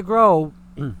try to grow,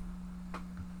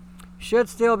 should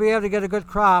still be able to get a good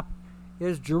crop,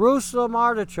 is Jerusalem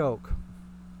artichoke.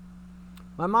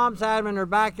 My mom's had them in her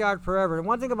backyard forever. And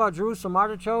one thing about Jerusalem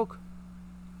artichoke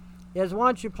is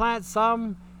once you plant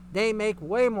some, they make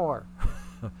way more.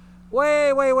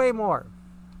 way more.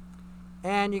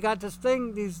 And you got this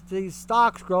thing, these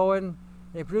stalks growing,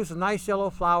 they produce a nice yellow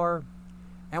flower.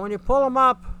 And when you pull them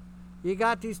up, you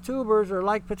got these tubers that are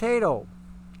like potato.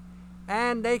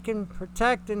 And they can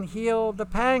protect and heal the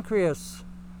pancreas.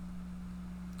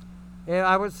 And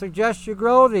I would suggest you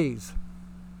grow these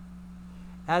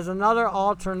as another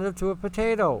alternative to a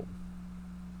potato.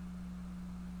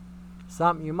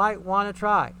 Something you might want to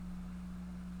try.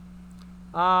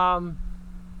 But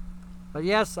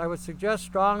yes, I would suggest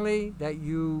strongly that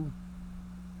you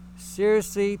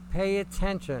seriously pay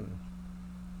attention.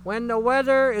 When the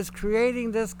weather is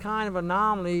creating this kind of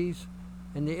anomalies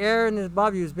and the air in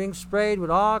above you is being sprayed with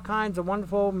all kinds of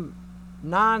wonderful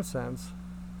nonsense,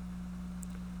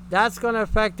 That's going to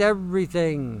affect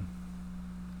everything.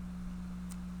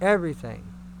 Everything.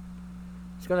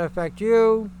 It's going to affect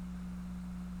you.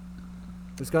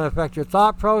 It's going to affect your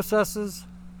thought processes.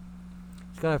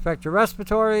 It's going to affect your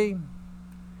respiratory.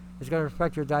 It's going to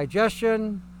affect your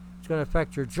digestion. It's going to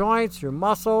affect your joints, your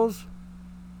muscles.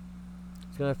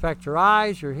 It's going to affect your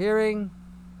eyes, your hearing.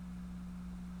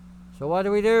 So what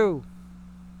do?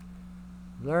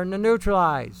 Learn to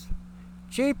neutralize.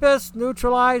 Cheapest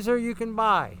neutralizer you can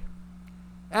buy.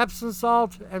 Epsom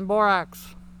salt and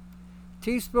borax.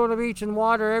 Teaspoon of each in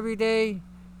water every day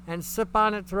and sip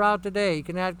on it throughout the day. You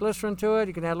can add glycerin to it.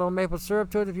 You can add a little maple syrup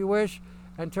to it if you wish.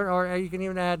 Or you can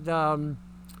even add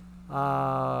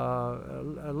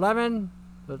lemon.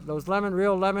 Those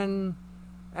real lemon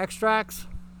extracts.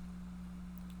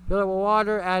 Fill it with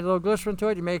water, add a little glycerin to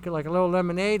it. You make it like a little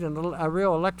lemonade, and a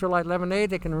real electrolyte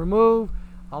lemonade that can remove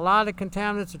a lot of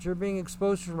contaminants that you're being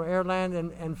exposed to from air, land,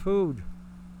 and food.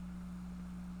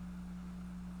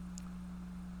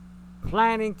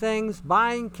 Planting things,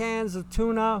 buying cans of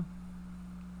tuna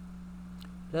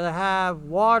that have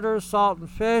water, salt, and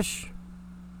fish.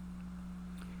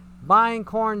 Buying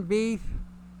corned beef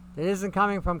that isn't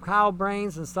coming from cow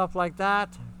brains and stuff like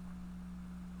that.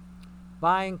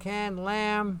 Buying canned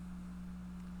lamb.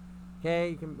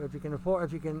 Okay, if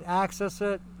you can access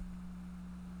it.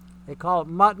 They call it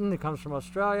mutton. It comes from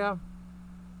Australia.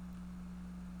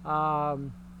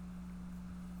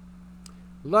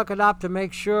 Look it up to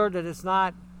make sure that it's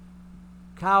not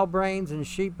cow brains and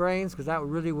sheep brains, because that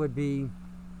really would be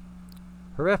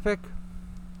horrific.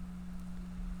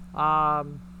 Start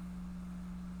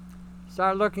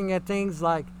looking at things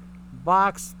like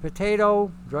boxed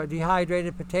potato,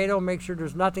 dehydrated potato. Make sure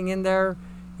there's nothing in there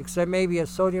except maybe a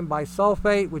sodium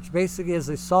bisulfate, which basically is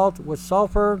a salt with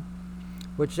sulfur,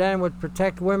 which then would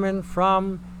protect women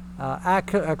from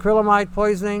acrylamide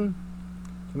poisoning.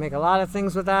 You can make a lot of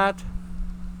things with that.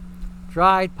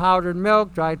 Dried powdered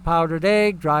milk, dried powdered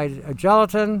egg, dried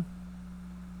gelatin.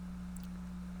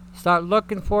 Start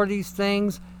looking for these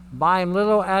things. Buy them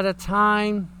little at a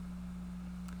time.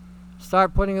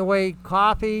 Start putting away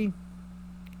coffee,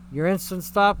 your instant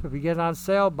stuff. If you get it on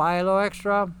sale, buy a little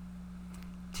extra.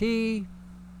 Tea.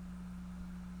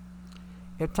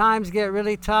 If times get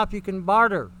really tough, you can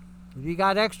barter. If you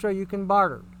got extra, you can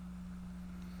barter.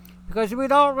 Because we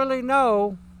don't really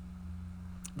know.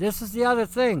 This is the other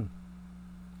thing.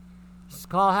 It's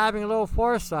called having a little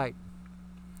foresight.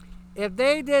 If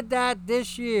they did that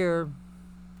this year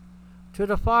to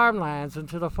the farmlands and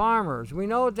to the farmers, we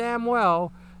know damn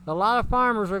well a lot of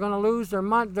farmers are going to lose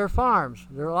their farms.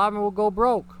 A lot of them will go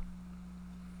broke.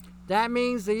 That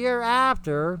means the year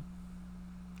after,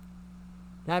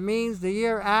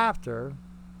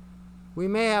 we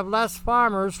may have less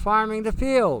farmers farming the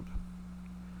field,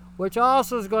 which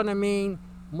also is going to mean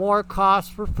more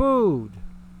cost for food.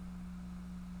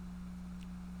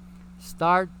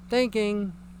 Start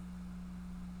thinking.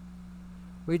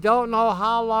 We don't know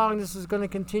how long this is going to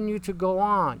continue to go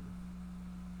on.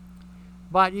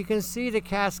 But you can see the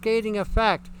cascading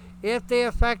effect. If they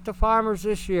affect the farmers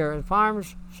this year, and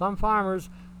some farmers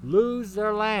lose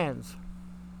their lands,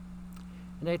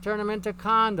 and they turn them into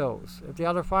condos, if the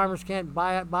other farmers can't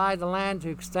buy the land to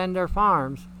extend their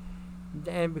farms,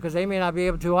 and because they may not be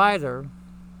able to either,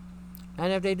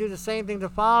 and if they do the same thing the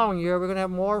following year, we're going to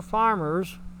have more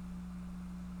farmers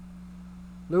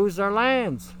lose their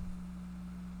lands.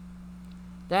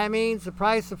 That means the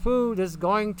price of food is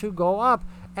going to go up.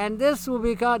 And this will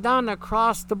be done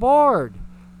across the board.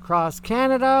 Across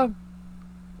Canada,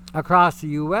 across the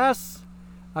U.S.,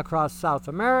 across South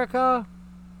America,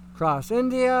 across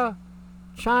India,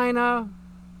 China,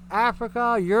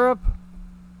 Africa, Europe.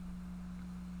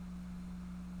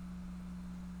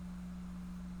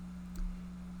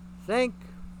 Think,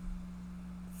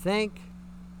 think,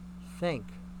 think.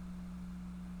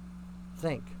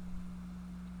 Think.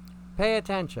 Pay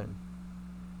attention.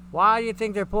 Why do you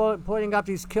think they're putting up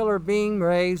these killer beam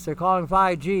rays they're calling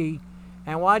 5G?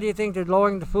 And why do you think they're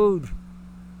lowering the food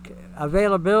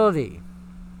availability?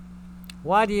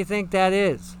 Why do you think that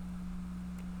is?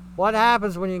 What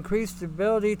happens when you increase the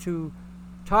ability to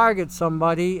target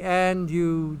somebody and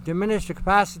you diminish the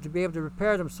capacity to be able to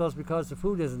repair themselves because the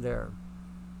food isn't there?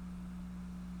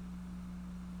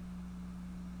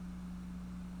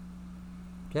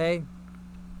 Okay?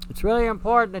 It's really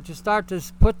important that you start to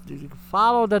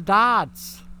follow the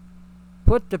dots.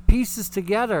 Put the pieces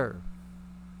together.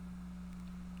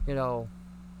 You know.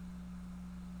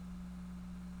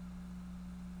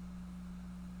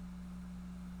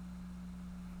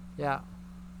 Yeah.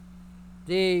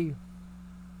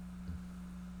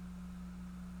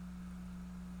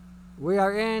 We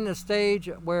are in a stage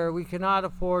where we cannot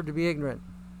afford to be ignorant.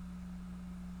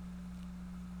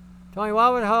 Tony,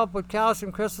 what would help with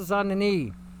calcium crystals on the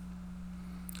knee?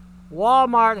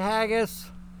 Walmart haggis.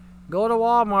 Go to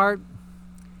Walmart.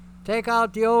 Take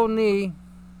out the old knee.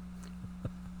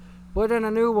 Put in a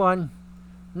new one.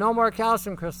 No more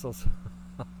calcium crystals.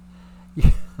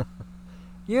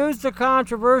 Use the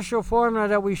controversial formula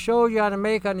that we showed you how to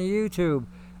make on the YouTube.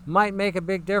 Might make a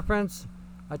big difference.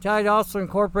 I tell you to also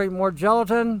incorporate more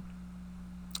gelatin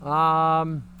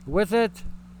with it,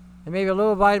 and maybe a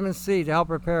little vitamin C to help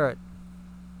repair it.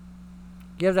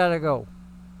 Give that a go.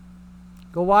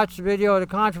 Go watch the video of the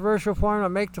controversial formula.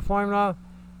 Make the formula.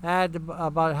 Add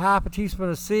about half a teaspoon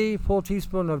of C, full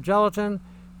teaspoon of gelatin.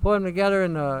 Put them together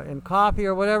in coffee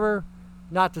or whatever.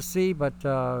 Not the C, but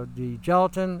the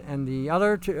gelatin and the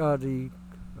other, the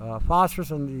phosphorus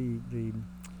and the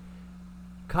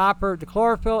copper, the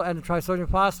chlorophyll and the trisodium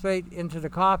phosphate into the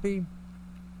coffee.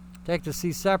 Take the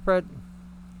C separate,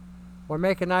 or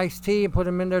make a nice tea and put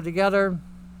them in there together.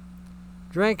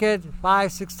 Drink it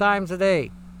 5-6 times a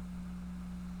day.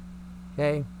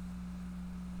 Okay,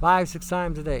 5-6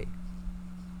 times a day.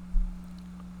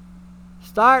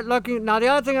 Start looking. Now the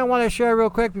other thing I want to share real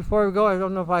quick before we go, I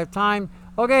don't know if I have time.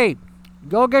 Okay,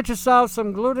 go get yourself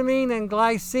some glutamine and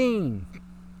glycine.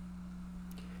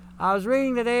 I was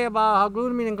reading today about how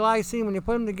glutamine and glycine, when you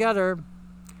put them together,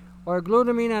 or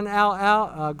glutamine and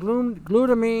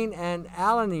glutamine and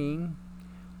alanine,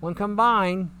 when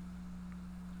combined,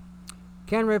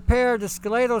 can repair the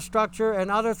skeletal structure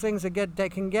and other things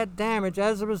that can get damaged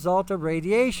as a result of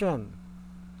radiation.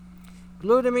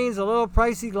 Glutamine's a little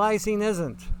pricey, glycine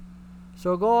isn't.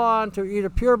 So go on to either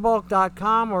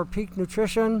purebulk.com or Peak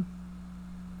Nutrition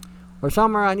or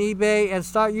somewhere on eBay and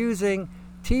start using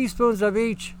teaspoons of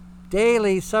each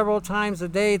daily, several times a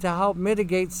day, to help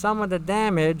mitigate some of the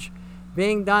damage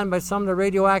being done by some of the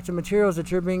radioactive materials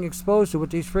that you're being exposed to with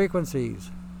these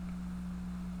frequencies.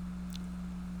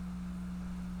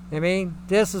 I mean,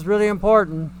 this is really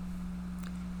important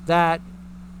that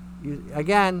you,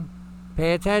 again,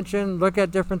 pay attention, look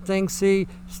at different things, see,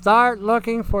 start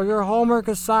looking for your homework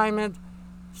assignment.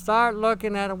 Start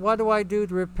looking at what do I do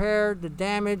to repair the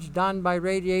damage done by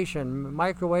radiation,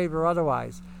 microwave or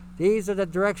otherwise. These are the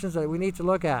directions that we need to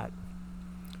look at.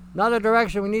 Another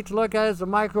direction we need to look at is the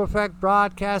Micro Effect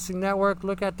Broadcasting Network.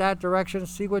 Look at that direction,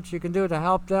 see what you can do to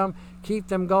help them, keep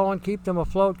them going, keep them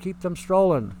afloat, keep them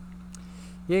strolling.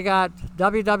 You got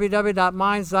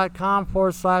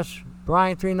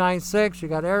www.minds.com/Brian396. You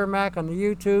got Aramac on the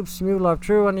YouTube, Smew Love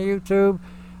True on the YouTube.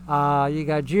 You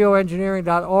got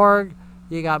geoengineering.org.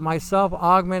 You got myself,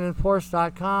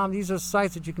 augmentedforce.com. These are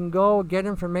sites that you can go, get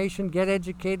information, get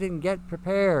educated, and get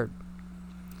prepared.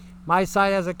 My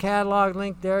site has a catalog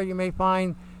link there. You may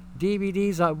find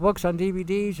DVDs, books on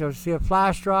DVDs. You'll see a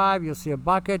flash drive. You'll see a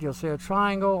bucket. You'll see a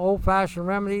triangle, old-fashioned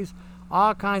remedies,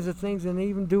 all kinds of things, and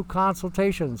even do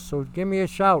consultations. So give me a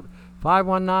shout,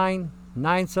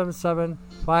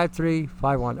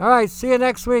 519-977-5351. All right, see you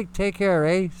next week. Take care,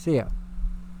 eh? See ya.